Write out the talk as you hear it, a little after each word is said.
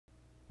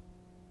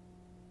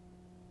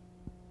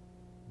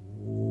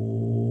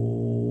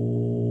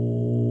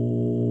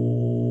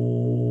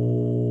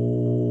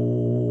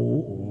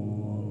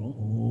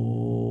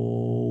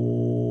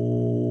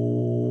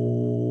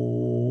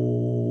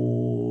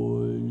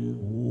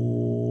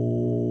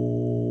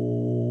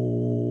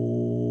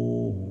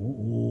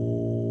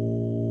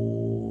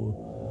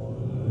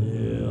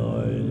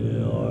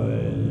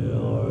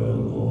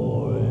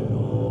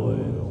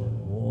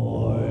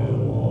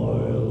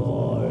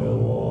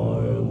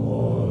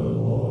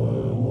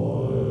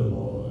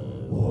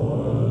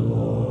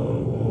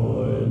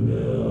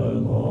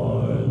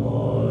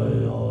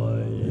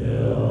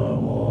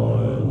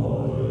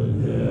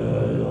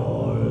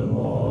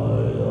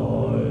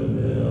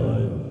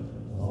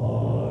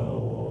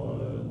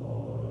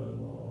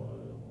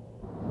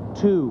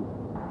To.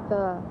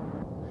 The.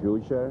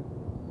 Future.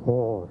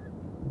 Or.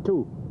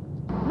 To.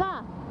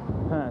 The.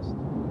 Past.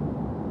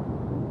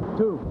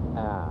 To.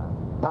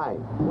 I.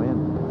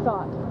 When.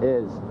 Thought.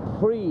 Is.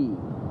 Free.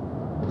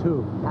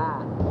 To.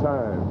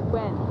 Turn.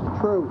 When.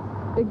 Truth.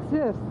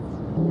 Exists.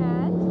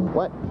 And.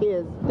 What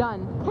is.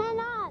 Done.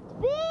 Cannot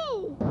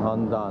be!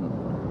 Undone.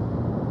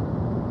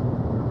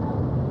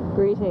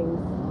 Greetings.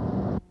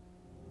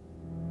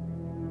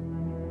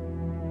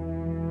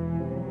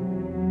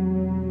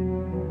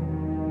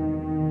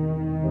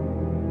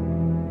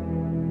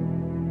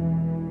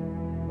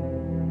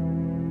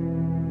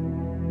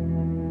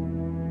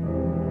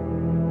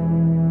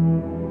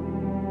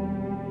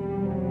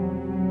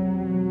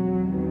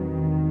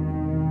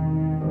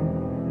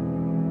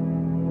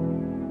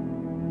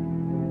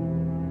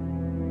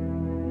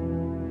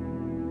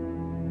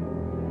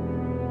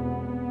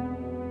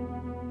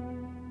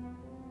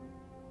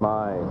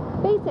 My.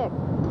 Basic.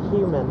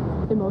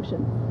 Human.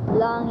 Emotions.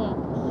 Longings.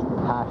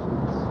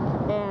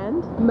 Passions.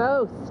 And.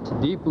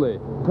 Most. Deeply.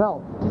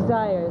 Felt.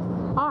 Desires.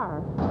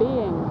 Are.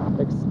 Being.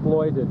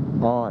 Exploited.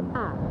 On.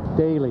 At.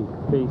 Daily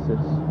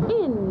basis.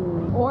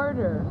 In.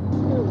 Order.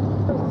 To.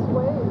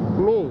 Persuade.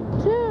 Me.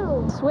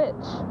 To.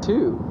 Switch.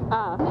 Two.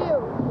 A.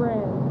 New.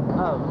 Brand.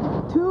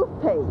 Of.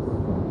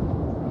 Toothpaste.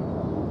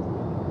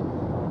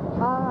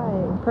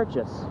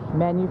 Purchase.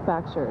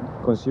 Manufactured.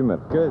 Consumer.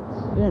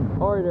 Goods. In.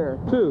 Order.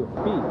 To.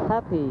 Be.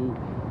 Happy.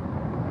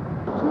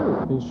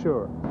 To.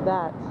 Ensure.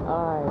 That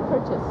I.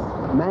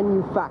 Purchase.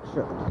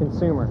 Manufactured.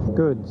 Consumer.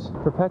 Goods.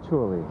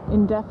 Perpetually.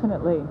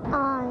 Indefinitely.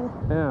 I.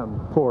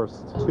 Am.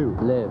 Forced. To.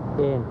 Live.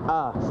 In.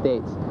 A.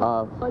 State.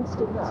 Of.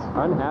 Constant.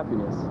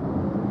 Unhappiness.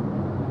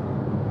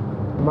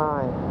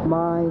 My.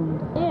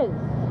 Mind. Is.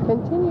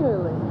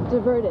 Continually.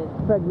 Diverted.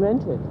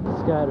 Fragmented.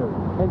 Scattered.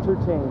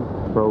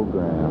 Entertained.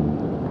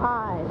 Programmed.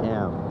 I.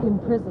 Am.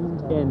 Imprisoned.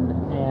 In.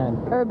 And.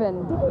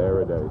 Urban.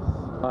 Paradise.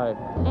 I.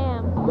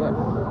 Am.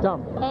 Death.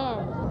 Dump.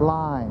 And.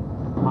 Blind.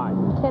 I.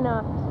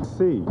 Cannot.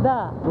 See.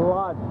 The.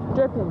 Blood.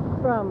 Dripping.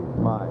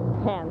 From. My.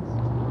 Hands.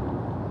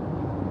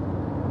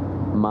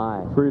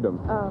 My. Freedom.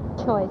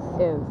 Of. Choice.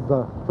 Is.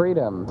 The.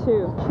 Freedom.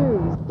 To.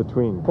 Choose.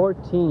 Between.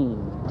 14.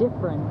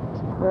 Different.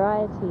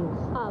 Varieties.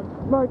 Of.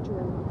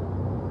 Margarine.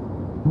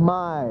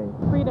 My.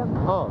 Freedom.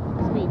 Of.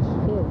 Speech.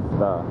 Is.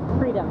 The.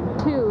 Freedom.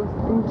 To.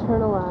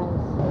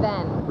 Internalize.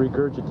 Then.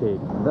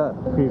 Regurgitate. The.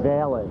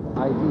 Prevailing.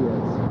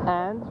 Ideas.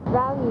 And.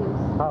 Values.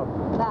 Of.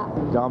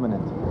 That.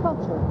 Dominant.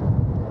 Culture.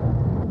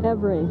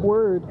 Every.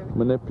 Word.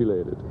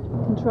 Manipulated.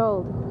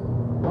 Controlled.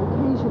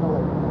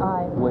 Occasionally.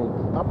 I.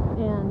 Wake. Up.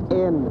 And.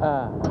 In.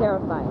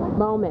 Terrified.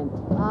 Moment.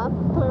 Of.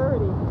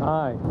 Clarity.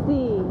 I.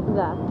 See.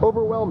 The.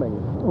 Overwhelming.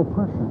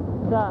 Oppression.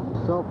 The.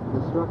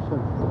 Self-destruction.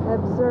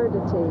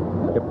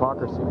 Absurdity.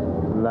 Hypocrisy.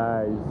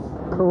 Lies.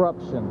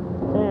 Corruption.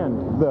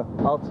 And. The.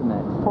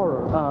 Ultimate.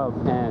 Horror.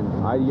 Of. And.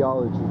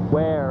 Ideology.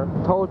 Where.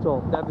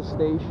 Total.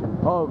 Devastation.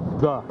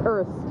 Of. The.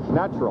 Earth.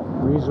 Natural.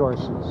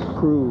 Resources.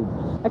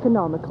 Proves.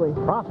 Economically.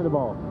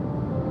 Profitable.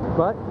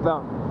 But.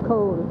 The.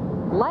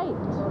 Code. Light.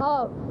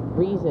 Of.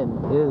 Reason.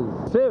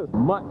 Is. Too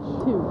much.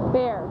 To.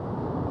 Bear.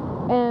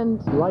 And.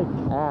 Like.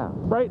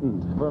 Am.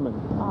 Frightened. Vermin.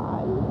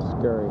 I.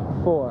 Scurry.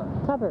 For.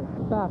 Cover.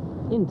 Back.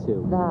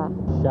 Into. The.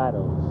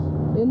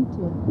 Shadows.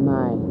 Into.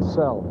 My.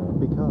 Self.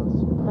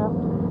 Because.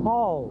 After.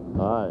 All.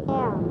 I.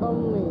 Am.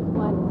 Only.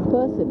 One.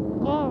 Person.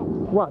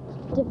 And. What?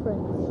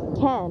 Difference.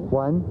 Can.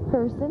 One.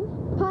 Person.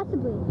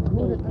 Possibly.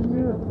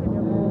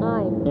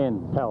 I'm.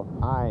 In. Hell.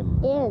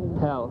 I'm. In.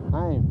 Hell.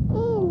 I'm.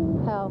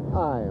 In. Hell.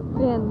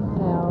 I'm. In.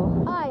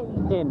 Hell.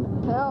 I'm. In.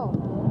 Hell.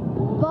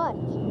 But.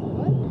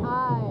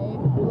 I.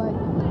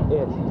 Like.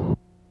 It.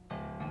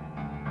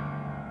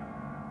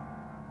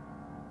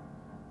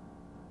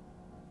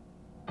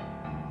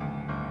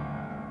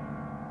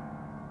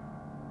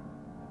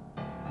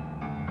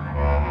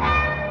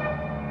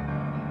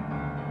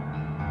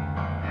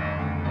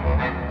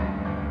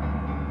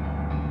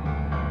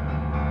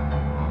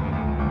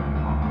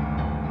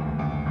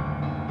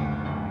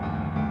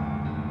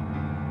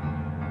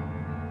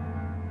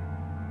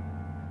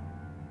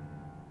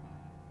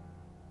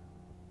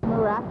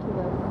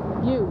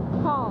 Miraculous. You.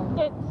 Call.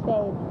 It.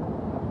 Babe.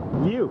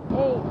 You.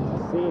 Ain't.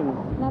 Seen.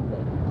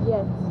 Nothing.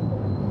 Yet.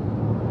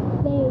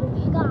 Babe.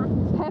 Scott.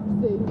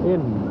 Pepsi.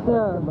 In.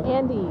 The.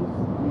 Andes.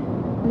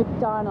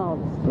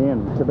 McDonald's. In.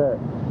 Tibet.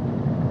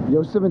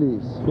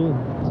 Yosemites. In.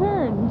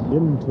 Turned.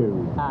 Into.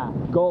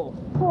 Golf.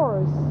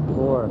 Pores.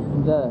 For.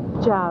 The.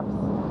 Jobs.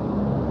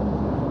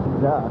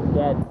 The.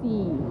 Dead.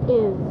 See.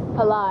 Is.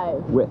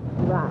 Alive. With.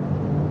 Rock.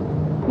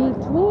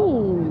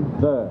 Between.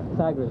 The.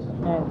 Tigris.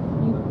 And.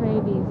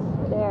 Euphrates.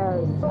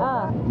 There's.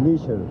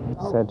 Leisure.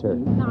 Center.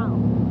 Now.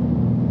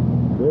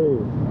 They.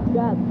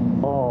 Got.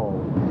 All.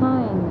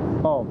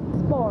 Kinds. Of.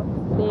 Sports.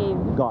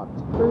 They've. Got.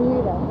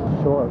 Bermuda.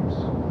 Shorts.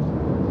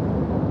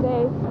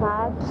 They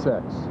had.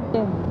 Sex.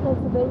 In.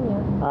 Pennsylvania.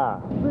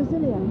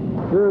 Brazilian.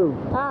 Through.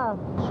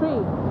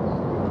 Tree.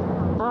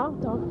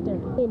 Doctor.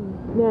 In.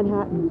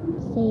 Manhattan.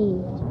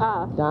 Saved.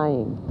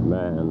 Dying.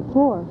 Man.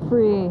 For.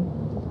 Free.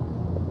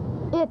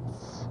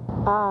 It's.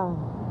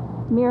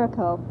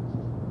 Miracle.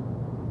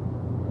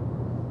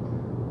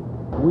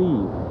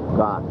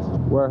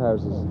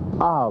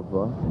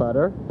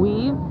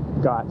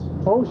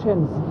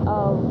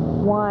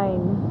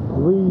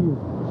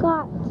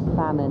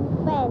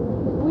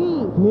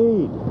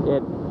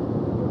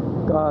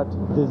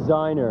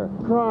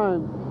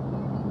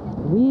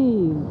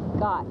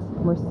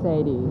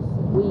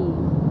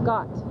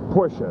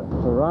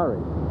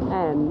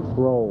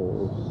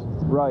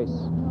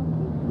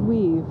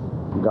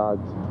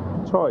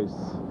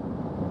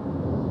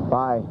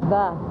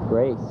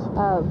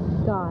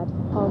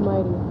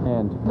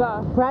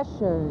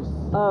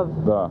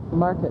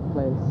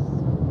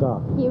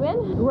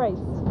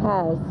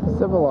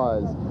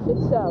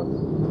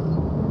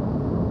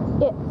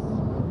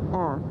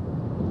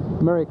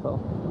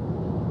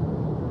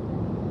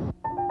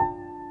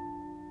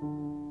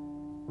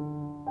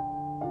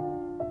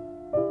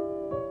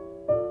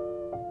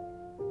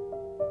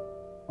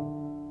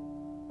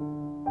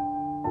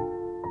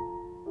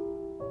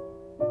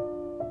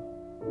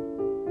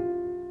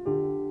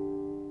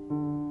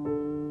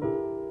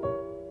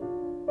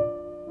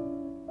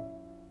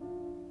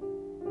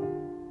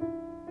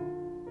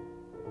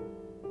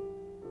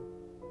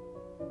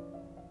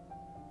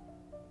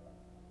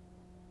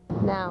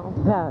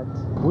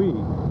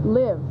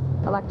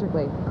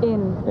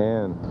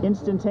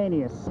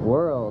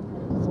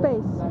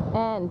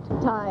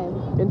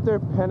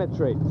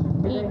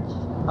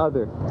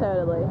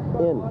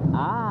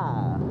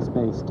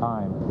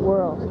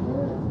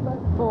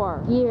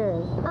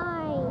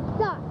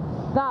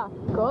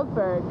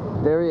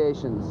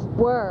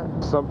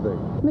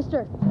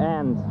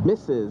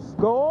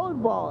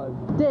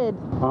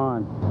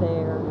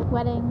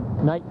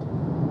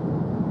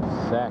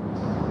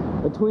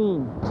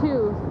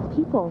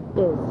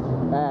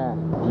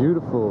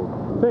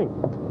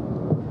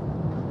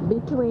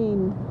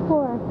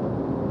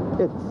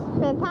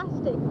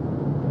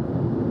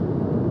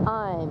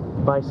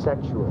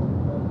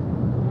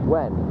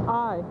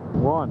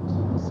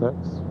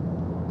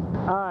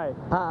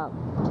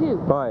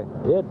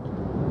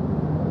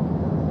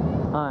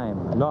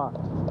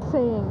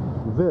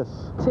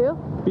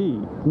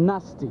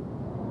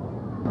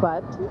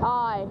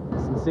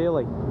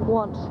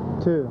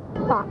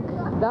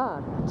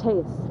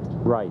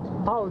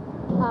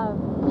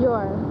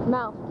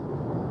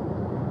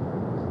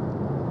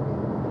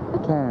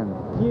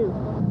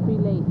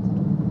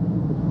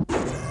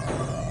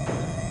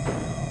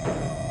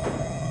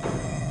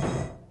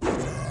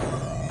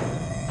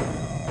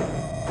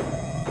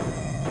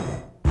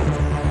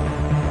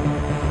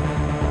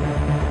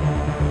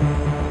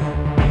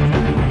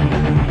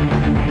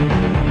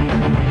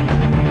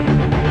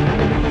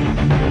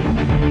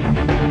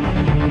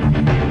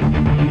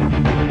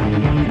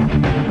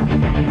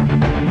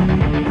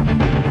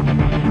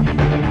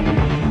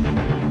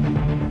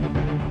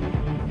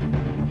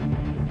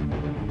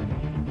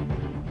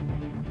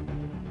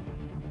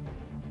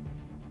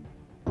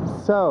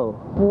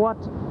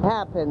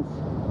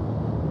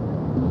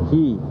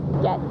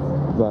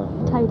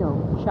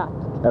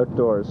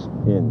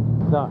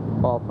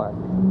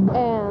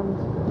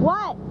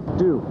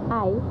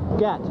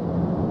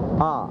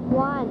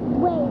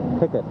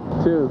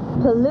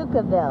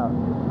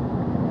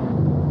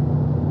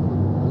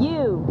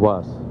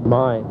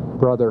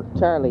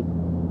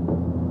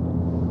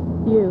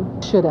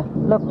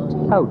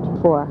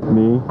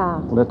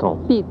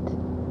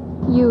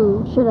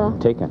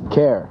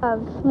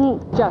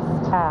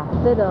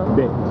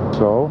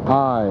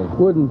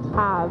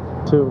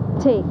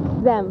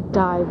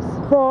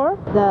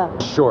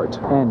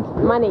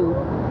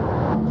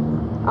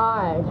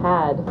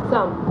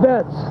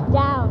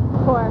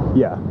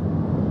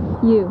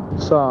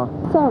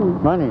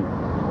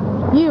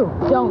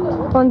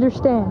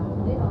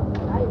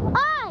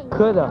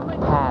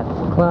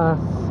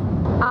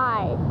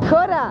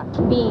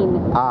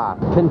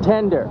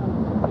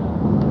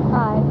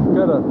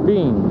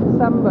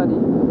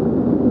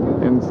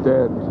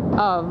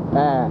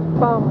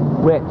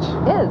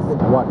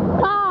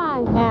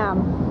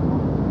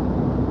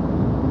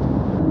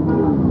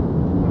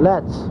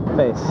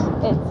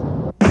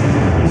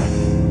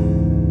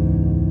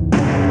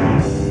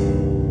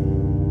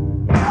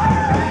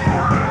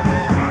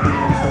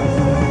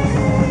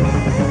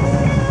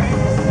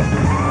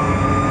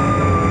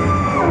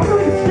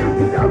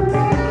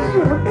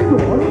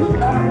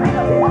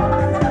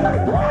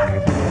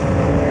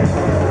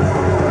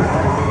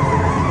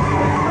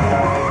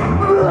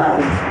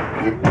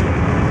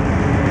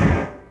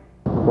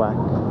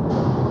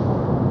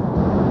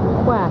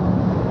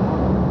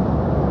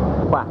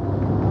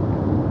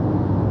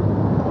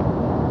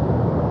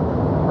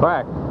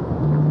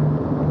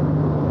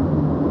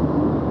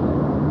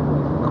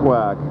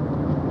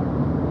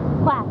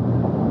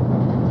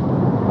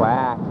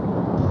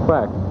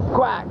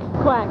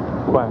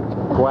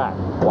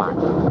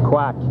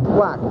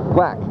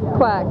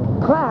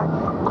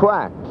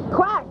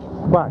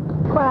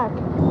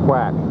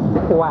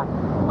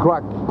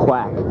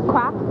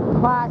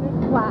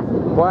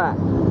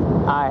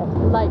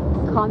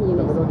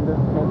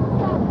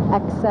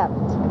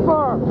 Accept.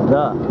 For.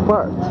 The.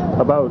 Part.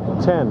 About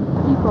 10.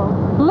 People.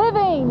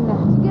 Living.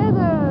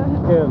 Together.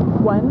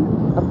 In.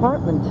 One.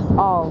 Apartment.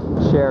 All.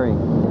 Sharing.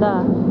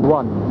 The.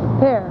 One.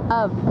 Pair.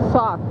 Of.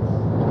 Socks.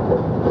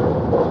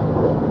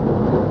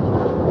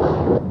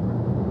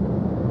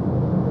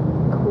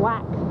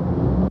 Quack.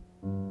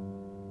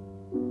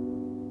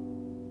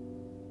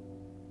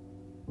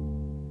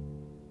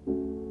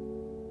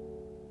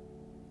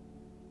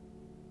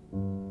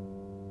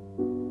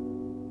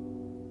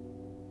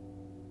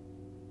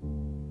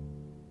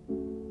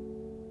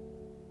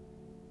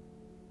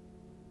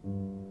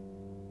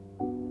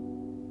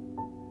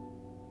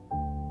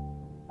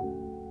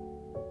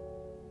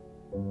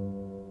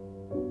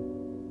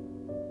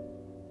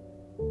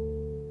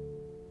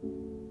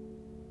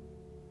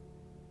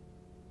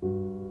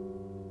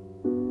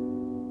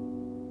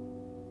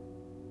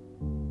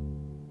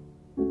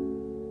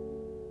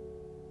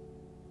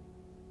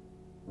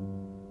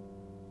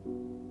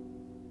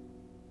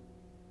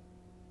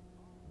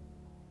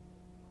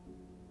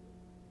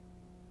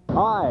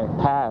 I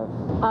have.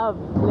 Of.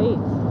 Late.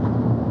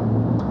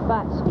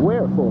 But.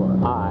 Wherefore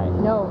I.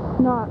 No.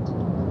 Not.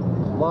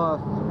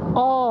 Lost.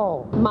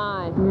 All.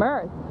 My.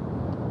 Mirth.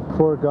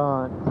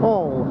 Forgone.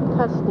 All.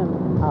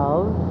 Custom.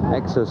 Of.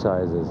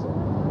 Exercises.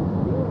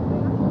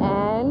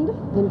 And.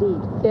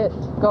 Indeed. It.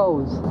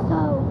 Goes.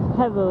 So.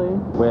 Heavily.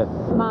 With.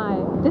 My.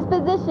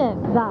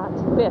 Disposition. That.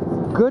 With.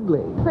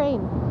 Goodly.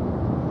 Frame.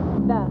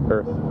 The.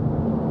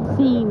 Earth.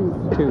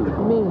 Seems. To.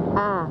 Me.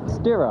 Ah.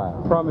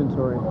 Sterile.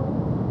 Promontory.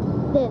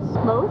 This.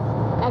 Most.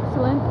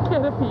 Excellent.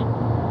 Canopy.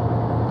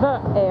 The.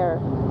 Air.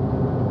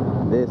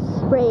 This.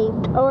 Brave.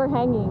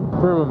 Overhanging.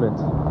 Firmament.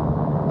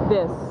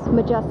 This.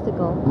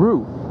 Majestical.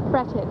 Roof.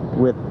 Fretted.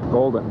 With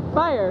golden.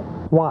 Fire.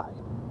 Why?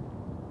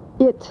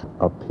 It.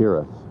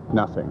 Appeareth.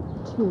 Nothing.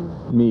 To.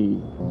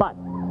 Me. But.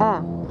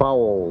 Ah.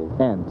 Foul.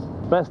 Ent.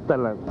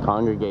 Pestilent.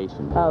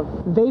 Congregation. Of.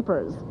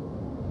 Vapors.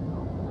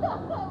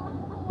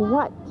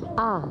 What?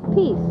 Ah.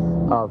 Peace.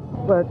 Of.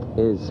 Work.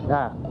 Is.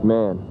 Ah.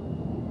 Man.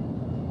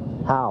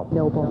 How?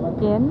 Noble.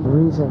 In.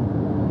 Reason.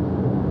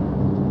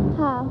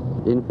 How.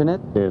 Infinite.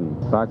 In.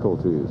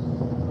 Faculties.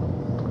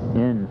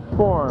 In.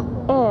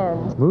 Form.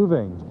 And.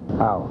 Moving.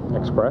 How?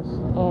 Express.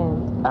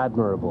 And.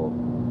 Admirable.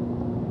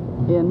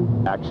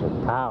 In.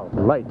 Action. How?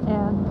 Light.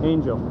 And.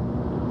 Angel.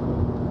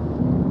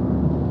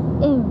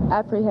 In.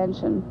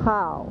 Apprehension.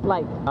 How.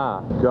 Like.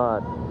 Ah.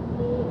 God.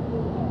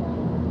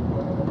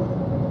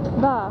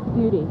 The.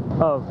 Beauty.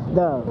 Of.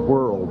 The.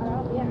 World.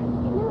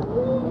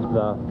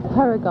 The.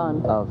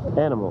 Paragon. Of.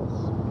 Animals.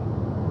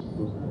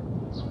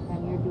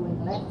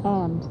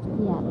 And.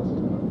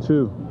 Yet.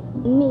 To.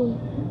 Me.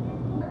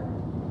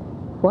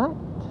 What?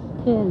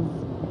 Is.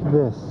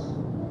 This.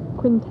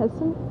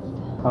 Quintessence.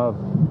 Of.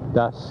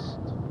 Dust.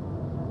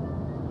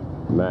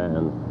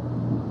 Man.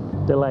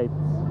 Delights.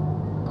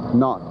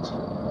 Not.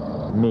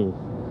 Me.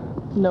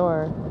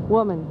 Nor.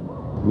 Woman.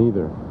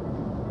 Neither.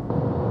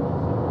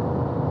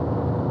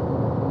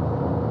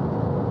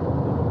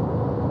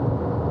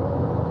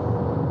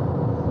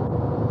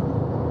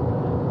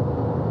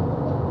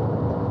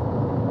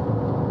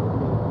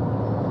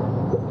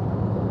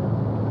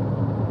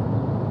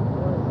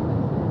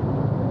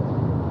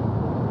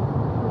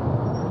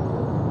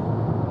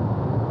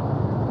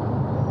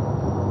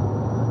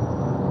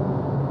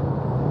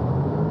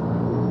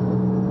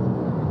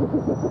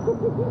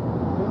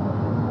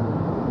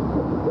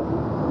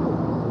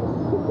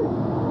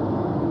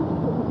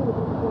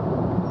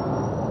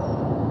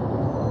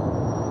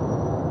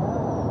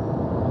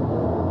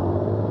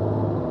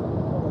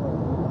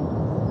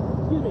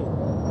 Excuse me.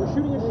 We're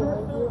shooting a short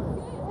film.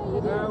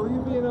 Will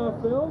you be in a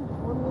film?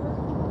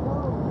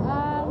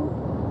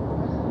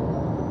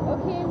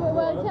 Okay,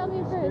 well, tell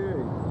me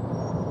first.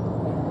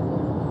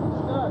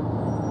 Start.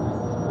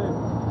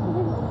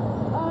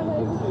 Oh, no,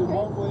 this is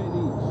great. One word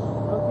each.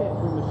 Okay.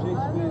 From a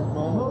Shakespeare's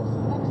poem. Most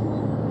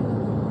excellent.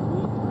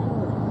 Need 3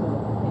 words.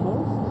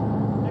 Most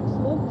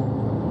excellent.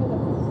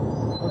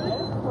 Okay?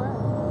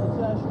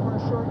 It's for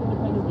a short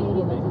independent film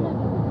we're making.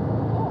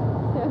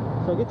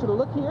 So I'll get you to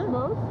look here.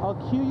 I'll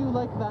cue you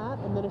like that,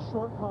 and then a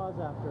short pause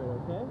after it,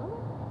 okay?